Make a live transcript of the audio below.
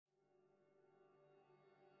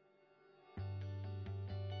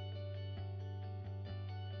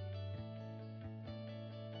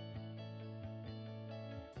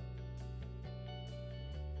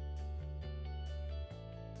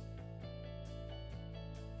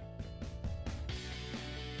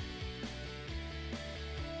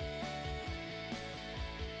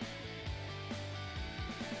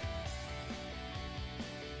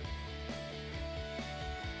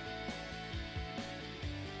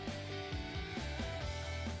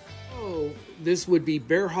this would be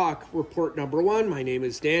Bearhawk report number 1. My name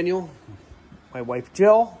is Daniel, my wife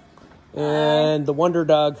Jill, and the Wonder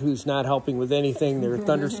Dog, who's not helping with anything. There are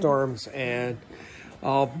thunderstorms, and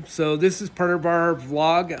so this is part of our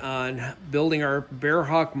vlog on building our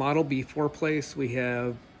Bearhawk Model B four-place. We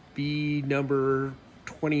have B number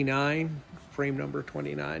 29, frame number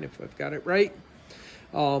 29, if I've got it right.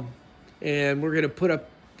 And we're going to put up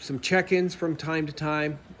some check-ins from time to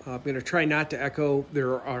time. I'm going to try not to echo.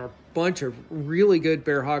 There are a bunch of really good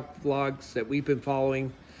Bearhawk vlogs that we've been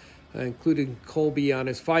following, including Colby on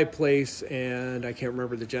his 5-place, and I can't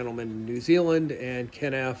remember the gentleman in New Zealand, and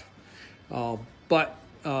Ken F. But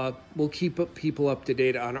we'll keep people up to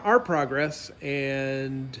date on our progress,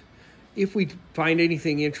 and if we find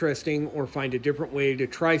anything interesting or find a different way to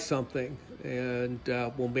try something, and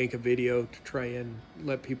we'll make a video to try and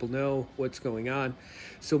let people know what's going on.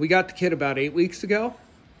 So we got the kit about 8 weeks ago,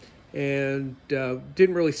 and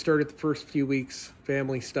didn't really start at the first few weeks,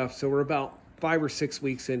 family stuff. So we're about 5 or 6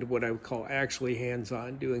 weeks into what I would call actually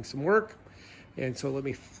hands-on doing some work. And so let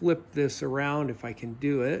me flip this around if I can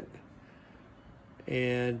do it,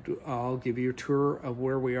 and I'll give you a tour of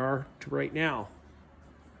where we are to right now.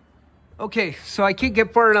 Okay, so I can't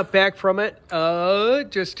get far enough back from it.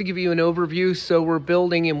 Just to give you an overview, so we're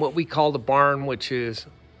building in what we call the barn, which is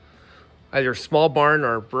either a small barn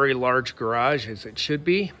or a very large garage, as it should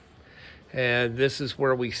be. And this is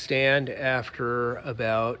where we stand after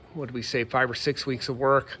about, what do we say, 5 or 6 weeks of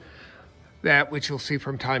work. That, which you'll see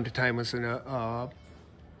from time to time, was an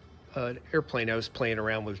airplane I was playing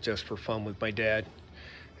around with just for fun with my dad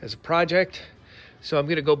as a project. So I'm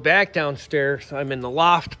going to go back downstairs. I'm in the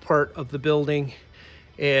loft part of the building,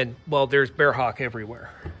 and well, there's Bearhawk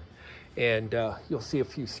everywhere. And you'll see a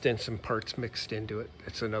few Stinson parts mixed into it.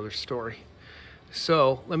 That's another story.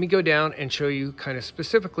 So let me go down and show you kind of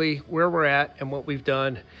specifically where we're at and what we've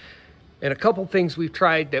done, and a couple things we've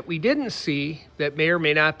tried that we didn't see that may or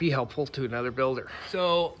may not be helpful to another builder.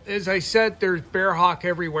 So as I said, there's Bearhawk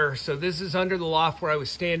everywhere. So this is under the loft where I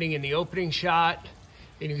was standing in the opening shot.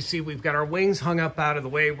 And you can see we've got our wings hung up out of the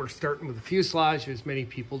way. We're starting with the fuselage, as many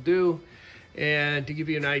people do. And to give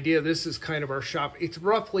you an idea, this is kind of our shop. It's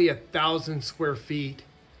roughly 1,000 square feet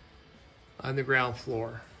on the ground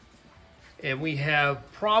floor. And we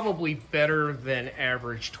have probably better than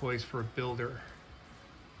average toys for a builder.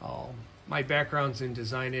 My background's in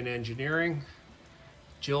design and engineering.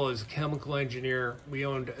 Jill is a chemical engineer. We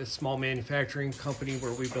owned a small manufacturing company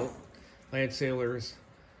where we built land sailors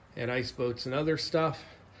and ice boats and other stuff.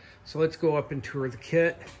 So let's go up and tour the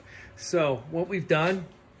kit. So what we've done,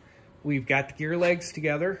 we've got the gear legs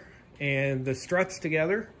together and the struts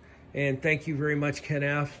together. And thank you very much, Ken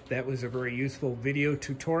F. That was a very useful video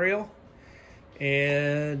tutorial.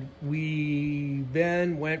 And we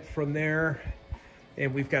then went from there,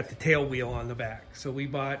 and we've got the tail wheel on the back. So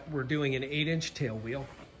we're doing an 8-inch tail wheel.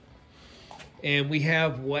 And we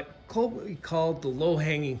have what we called the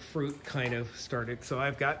low-hanging fruit kind of started. So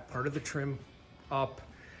I've got part of the trim up,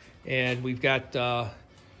 and we've got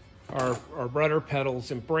our rudder pedals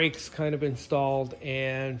and brakes kind of installed,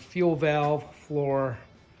 and fuel valve, floor,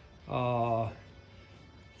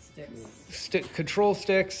 control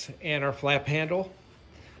sticks, and our flap handle.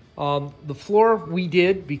 The floor we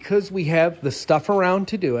did, because we have the stuff around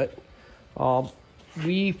to do it,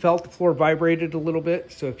 we felt the floor vibrated a little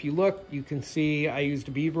bit. So if you look, you can see I used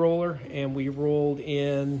a bead roller, and we rolled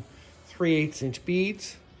in 3/8-inch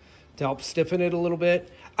beads to help stiffen it a little bit.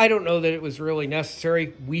 I don't know that it was really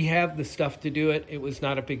necessary. We have the stuff to do it. It was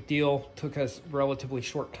not a big deal. Took us relatively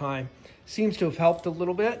short time. Seems to have helped a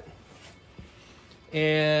little bit.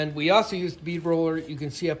 And we also used the bead roller. You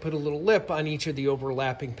can see I put a little lip on each of the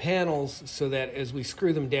overlapping panels so that as we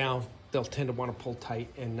screw them down, they'll tend to want to pull tight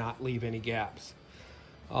and not leave any gaps.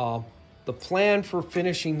 The plan for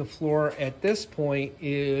finishing the floor at this point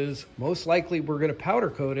is most likely we're going to powder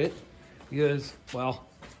coat it because, well,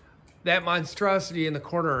 that monstrosity in the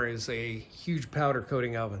corner is a huge powder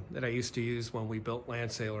coating oven that I used to use when we built land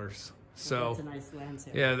sailors. So that's a nice land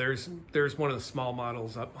sailor. Yeah, there's one of the small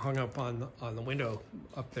models hung up on the window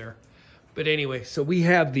up there. But anyway, so we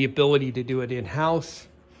have the ability to do it in-house.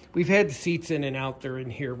 We've had the seats in and out. They're in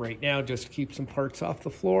here right now just to keep some parts off the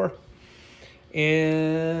floor.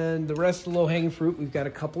 And the rest of the low-hanging fruit, we've got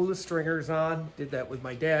a couple of the stringers on. Did that with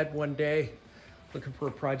my dad one day, looking for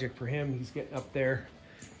a project for him. He's getting up there.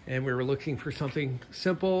 And we were looking for something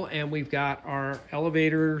simple. And we've got our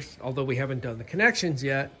elevators, although we haven't done the connections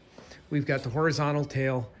yet. We've got the horizontal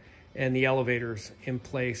tail and the elevators in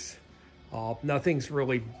place. Nothing's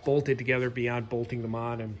really bolted together beyond bolting them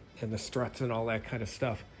on and the struts and all that kind of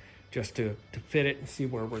stuff, just to fit it and see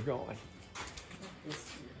where we're going.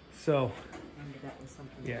 So Maybe that was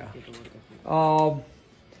something Yeah. that we did a little different.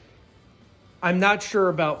 I'm not sure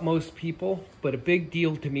about most people, but a big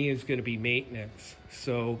deal to me is going to be maintenance.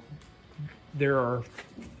 So there are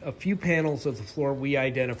a few panels of the floor we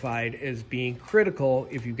identified as being critical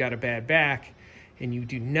if you've got a bad back and you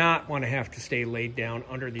do not want to have to stay laid down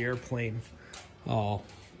under the airplane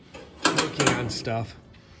working on stuff.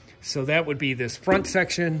 So that would be this front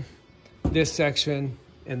section, this section,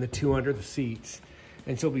 and the two under the seats.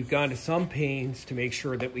 And so we've gone to some pains to make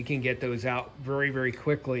sure that we can get those out very, very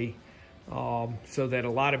quickly, so that a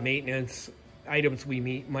lot of maintenance items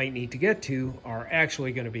we might need to get to are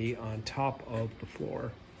actually going to be on top of the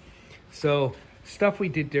floor. So stuff we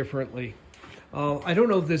did differently. I don't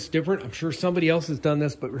know if this is different. I'm sure somebody else has done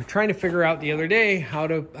this, but we're trying to figure out the other day how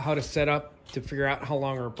to set up to figure out how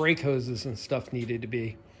long our brake hoses and stuff needed to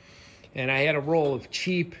be. And I had a roll of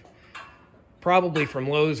cheap, probably from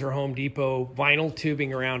Lowe's or Home Depot, vinyl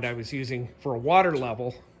tubing around I was using for a water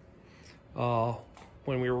level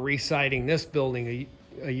when we were re-siding this building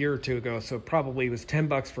a year or two ago. So it probably was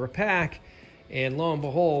 $10 for a pack. And lo and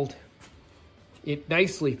behold, it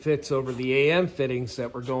nicely fits over the AM fittings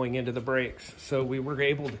that were going into the brakes. So we were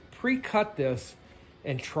able to pre-cut this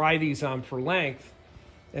and try these on for length.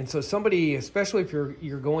 And so somebody, especially if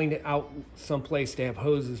you're going out someplace to have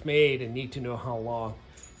hoses made and need to know how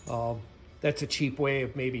long, that's a cheap way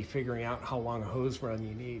of maybe figuring out how long a hose run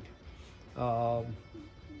you need.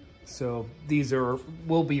 So these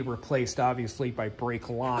will be replaced obviously by brake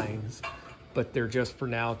lines, but they're just for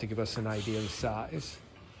now to give us an idea of the size.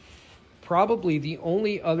 Probably the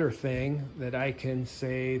only other thing that I can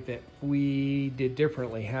say that we did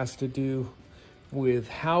differently has to do with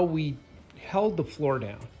how we held the floor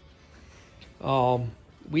down.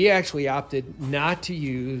 We actually opted not to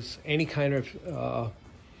use any kind of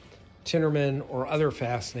Tinnerman or other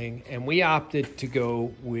fastening, and we opted to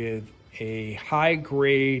go with a high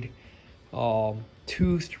grade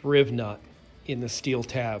toothed riv nut in the steel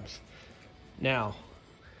tabs. Now,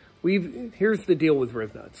 here's the deal with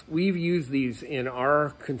riv nuts. We've used these in our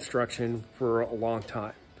construction for a long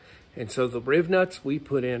time. And so the riv nuts we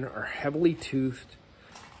put in are heavily toothed,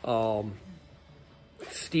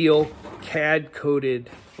 steel CAD coated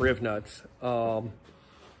riv nuts.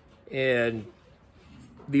 And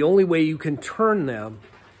the only way you can turn them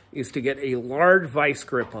is to get a large vice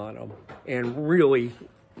grip on them and really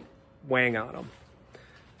wang on them.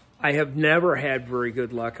 I have never had very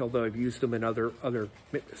good luck, although I've used them in other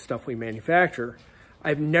stuff we manufacture.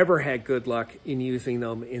 I've never had good luck in using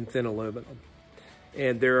them in thin aluminum.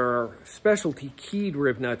 And there are specialty keyed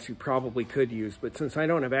riv nuts you probably could use, but since I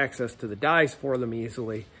don't have access to the dies for them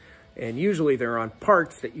easily, and usually they're on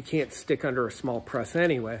parts that you can't stick under a small press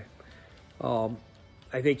anyway,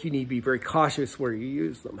 I think you need to be very cautious where you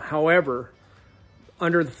use them. However,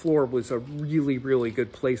 under the floor was a really, really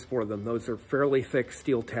good place for them. Those are fairly thick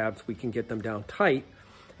steel tabs. We can get them down tight.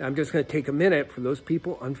 And I'm just going to take a minute for those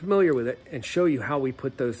people unfamiliar with it and show you how we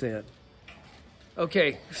put those in.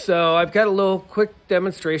 Okay, so I've got a little quick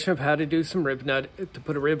demonstration of how to do some rib nut. To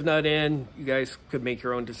put a rib nut in, you guys could make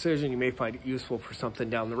your own decision. You may find it useful for something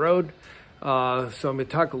down the road. So I'm going to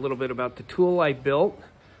talk a little bit about the tool I built.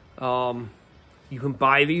 You can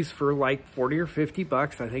buy these for like 40 or 50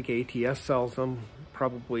 bucks. I think ATS sells them,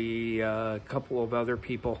 probably a couple of other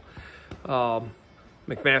people.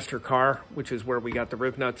 McMaster Car, which is where we got the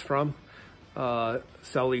rib nuts from,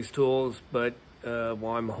 sell these tools, but well,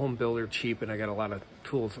 I'm a home builder, cheap, and I got a lot of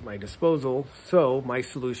tools at my disposal. So my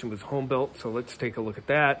solution was home built. So let's take a look at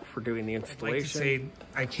that for doing the installation. I'd like to say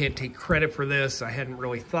I can't take credit for this. I hadn't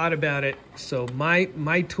really thought about it. So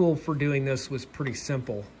my tool for doing this was pretty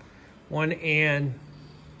simple. 1 and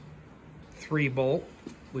 3 bolt,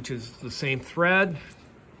 which is the same thread.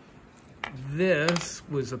 This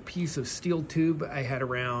was a piece of steel tube I had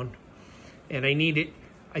around, and I needed,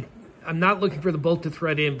 I'm not looking for the bolt to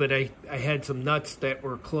thread in, but I had some nuts that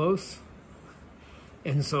were close.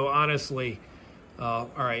 And so honestly, all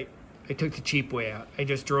right, I took the cheap way out. I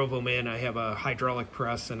just drove them in. I have a hydraulic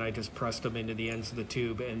press, and I just pressed them into the ends of the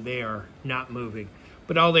tube, and they are not moving.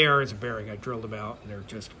 But all they are is a bearing. I drilled them out, and they're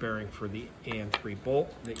just a bearing for the AN3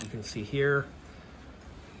 bolt that you can see here.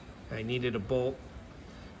 I needed a bolt.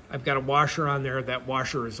 I've got a washer on there. That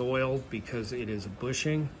washer is oiled because it is a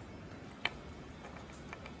bushing.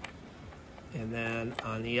 And then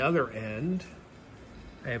on the other end,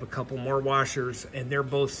 I have a couple more washers, and they're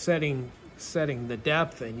both setting the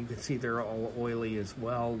depth, and you can see they're all oily as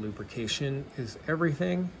well. Lubrication is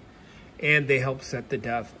everything. And they help set the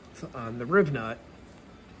depth on the rib nut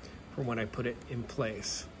for when I put it in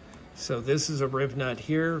place. So this is a rib nut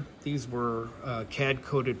here. These were CAD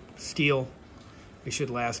coated steel It should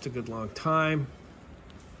last a good long time.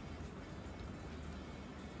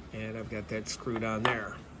 And I've got that screwed on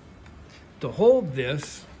there. To hold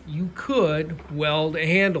this, you could weld a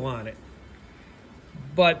handle on it,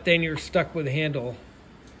 but then you're stuck with a handle.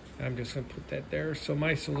 I'm just going to put that there. So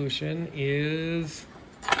my solution is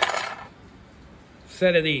a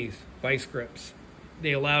set of these vice grips.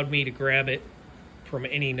 They allowed me to grab it from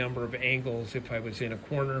any number of angles if I was in a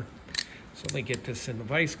corner. So let me get this in the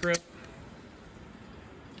vice grip.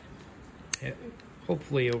 And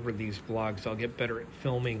hopefully over these vlogs I'll get better at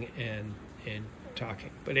filming and talking.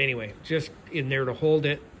 But anyway, just in there to hold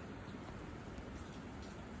it.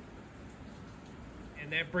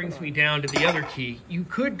 And that brings me down to the other key. You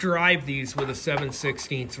could drive these with a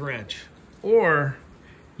 7/16 wrench, or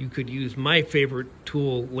you could use my favorite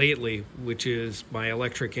tool lately, which is my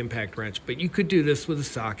electric impact wrench. But you could do this with a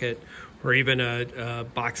socket or even a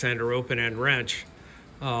box end or open end wrench.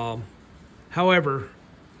 However,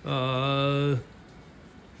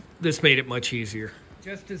 this made it much easier.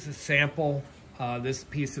 Just as a sample, this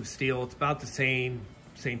piece of steel, it's about the same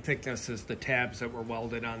thickness as the tabs that were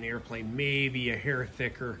welded on the airplane, maybe a hair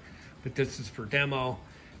thicker, but this is for demo.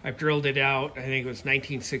 I've drilled it out. I think it was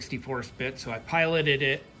 1964 bit, so I piloted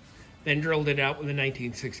it, then drilled it out with a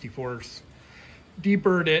 1964s,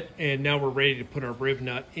 deburred it, and now we're ready to put our rib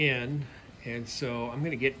nut in. And so I'm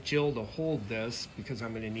going to get Jill to hold this because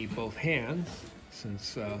I'm going to need both hands,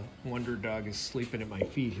 since Wonder Dog is sleeping at my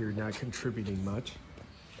feet here, not contributing much.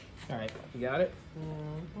 All right, you got it?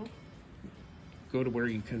 Mm-hmm. Go to where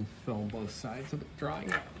you can film both sides of the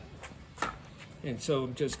drawing. And so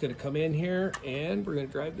I'm just going to come in here and we're going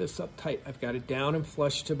to drive this up tight. I've got it down and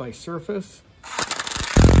flush to my surface.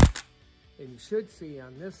 And you should see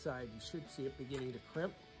on this side, you should see it beginning to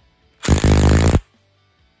crimp. Let's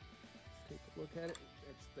take a look at it.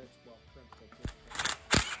 That's well crimped.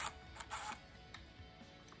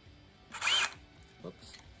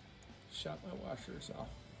 Whoops, shot my washers off.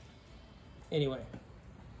 Anyway,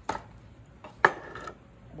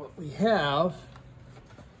 what we have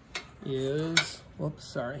is, whoops,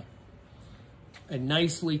 sorry, a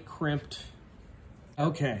nicely crimped,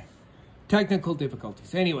 okay, technical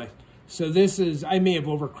difficulties. Anyway, so this is, I may have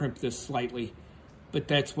over crimped this slightly, but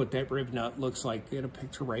that's what that rib nut looks like. Get a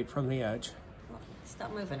picture right from the edge.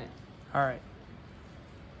 Stop moving it. All right.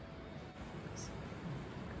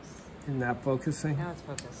 Isn't that focusing? Now it's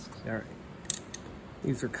focused. All right.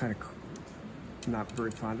 These are kind of not very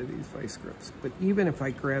fond of these vice grips, but even if I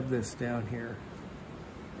grab this down here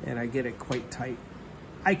and I get it quite tight,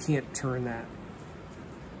 I can't turn that.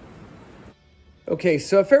 Okay,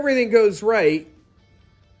 so if everything goes right,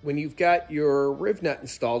 when you've got your rib nut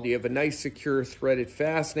installed, you have a nice secure threaded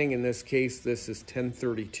fastening. In this case, this is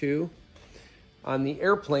 1032. On the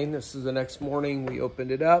airplane, this is the next morning, we opened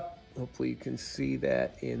it up. Hopefully you can see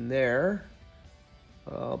that in there.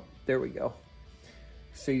 There we go.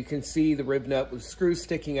 So you can see the rib nut with screws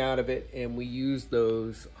sticking out of it, and we use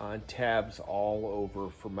those on tabs all over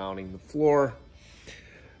for mounting the floor.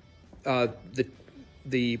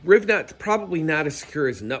 The rib nut's probably not as secure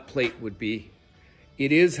as a nut plate would be.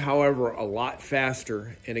 It is, however, a lot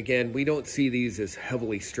faster. And again, we don't see these as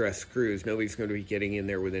heavily stressed screws. Nobody's going to be getting in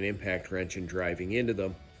there with an impact wrench and driving into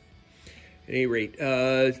them. At any rate,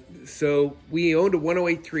 so we owned a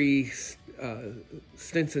 1083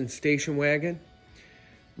 Stinson station wagon.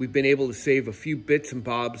 We've been able to save a few bits and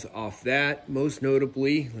bobs off that. Most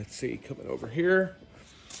notably, let's see, coming over here,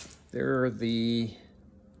 there they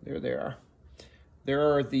are.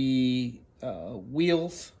 There are the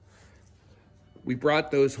wheels. We brought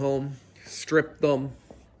those home, stripped them,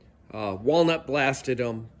 walnut blasted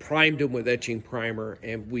them, primed them with etching primer,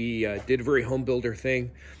 and we did a very home builder thing.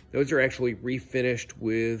 Those are actually refinished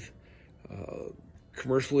with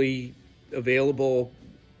commercially available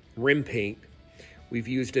rim paint. We've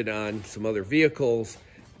used it on some other vehicles.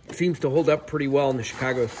 It seems to hold up pretty well in the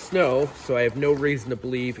Chicago snow, so I have no reason to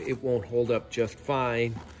believe it won't hold up just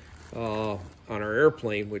fine on our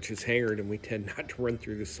airplane, which is hangared, and we tend not to run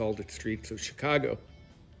through the salted streets of Chicago.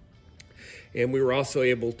 And we were also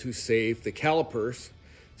able to save the calipers,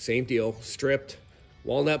 same deal, stripped,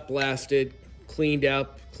 walnut blasted, cleaned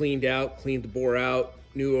up, cleaned out, cleaned the bore out,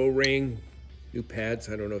 new O-ring, new pads,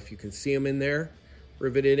 I don't know if you can see them in there,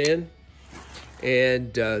 riveted in.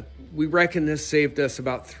 And we reckon this saved us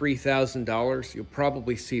about $3,000. You'll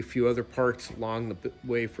probably see a few other parts along the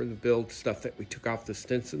way for the build, stuff that we took off the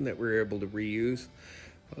Stinson that we were able to reuse.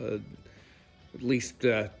 At least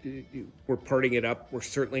we're parting it up. We're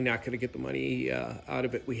certainly not going to get the money out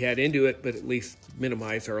of it we had into it, but at least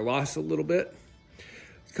minimize our loss a little bit.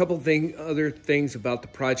 A couple other things about the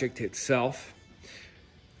project itself.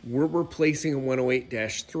 We're replacing a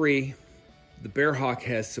 108-3. The Bearhawk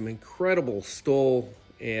has some incredible STOL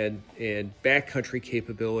and backcountry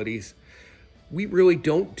capabilities. We really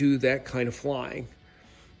don't do that kind of flying.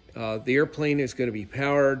 The airplane is going to be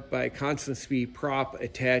powered by a constant speed prop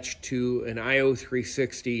attached to an IO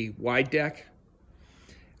 360 wide deck.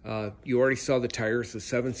 You already saw the tires, the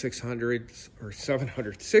 7600s or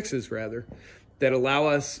 706s rather, that allow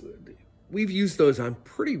us, we've used those on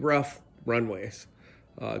pretty rough runways,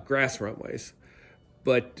 grass runways,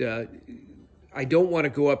 but I don't want to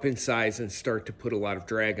go up in size and start to put a lot of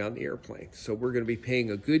drag on the airplane. So we're going to be paying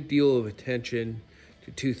a good deal of attention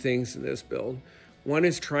to two things in this build. One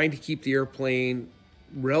is trying to keep the airplane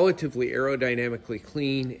relatively aerodynamically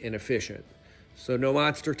clean and efficient. So no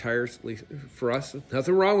monster tires, at least for us.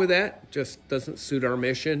 Nothing wrong with that, just doesn't suit our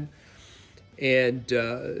mission. And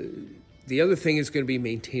the other thing is going to be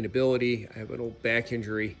maintainability. I have an old back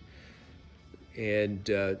injury, and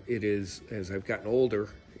it is, as I've gotten older,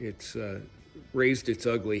 it's raised its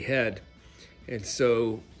ugly head. And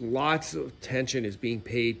so lots of attention is being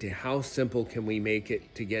paid to how simple can we make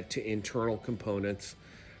it to get to internal components,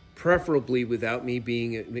 preferably without me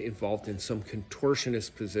being involved in some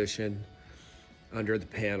contortionist position under the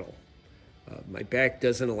panel. My back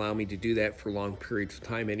doesn't allow me to do that for long periods of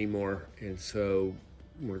time anymore, and so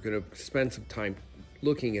we're going to spend some time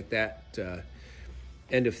looking at that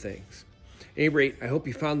end of things. At any rate, I hope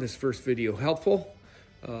you found this first video helpful.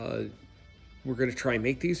 We're going to try and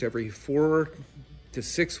make these every 4 to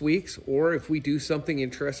 6 weeks, or if we do something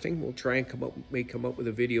interesting, we'll try and come up with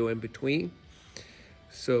a video in between.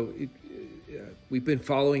 So we've been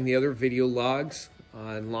following the other video logs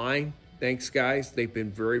online. Thanks, guys. They've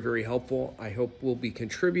been very, very helpful. I hope we'll be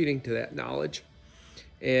contributing to that knowledge.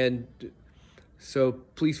 And so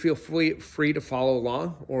please feel free to follow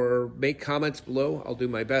along or make comments below. I'll do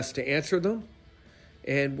my best to answer them.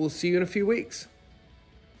 And we'll see you in a few weeks.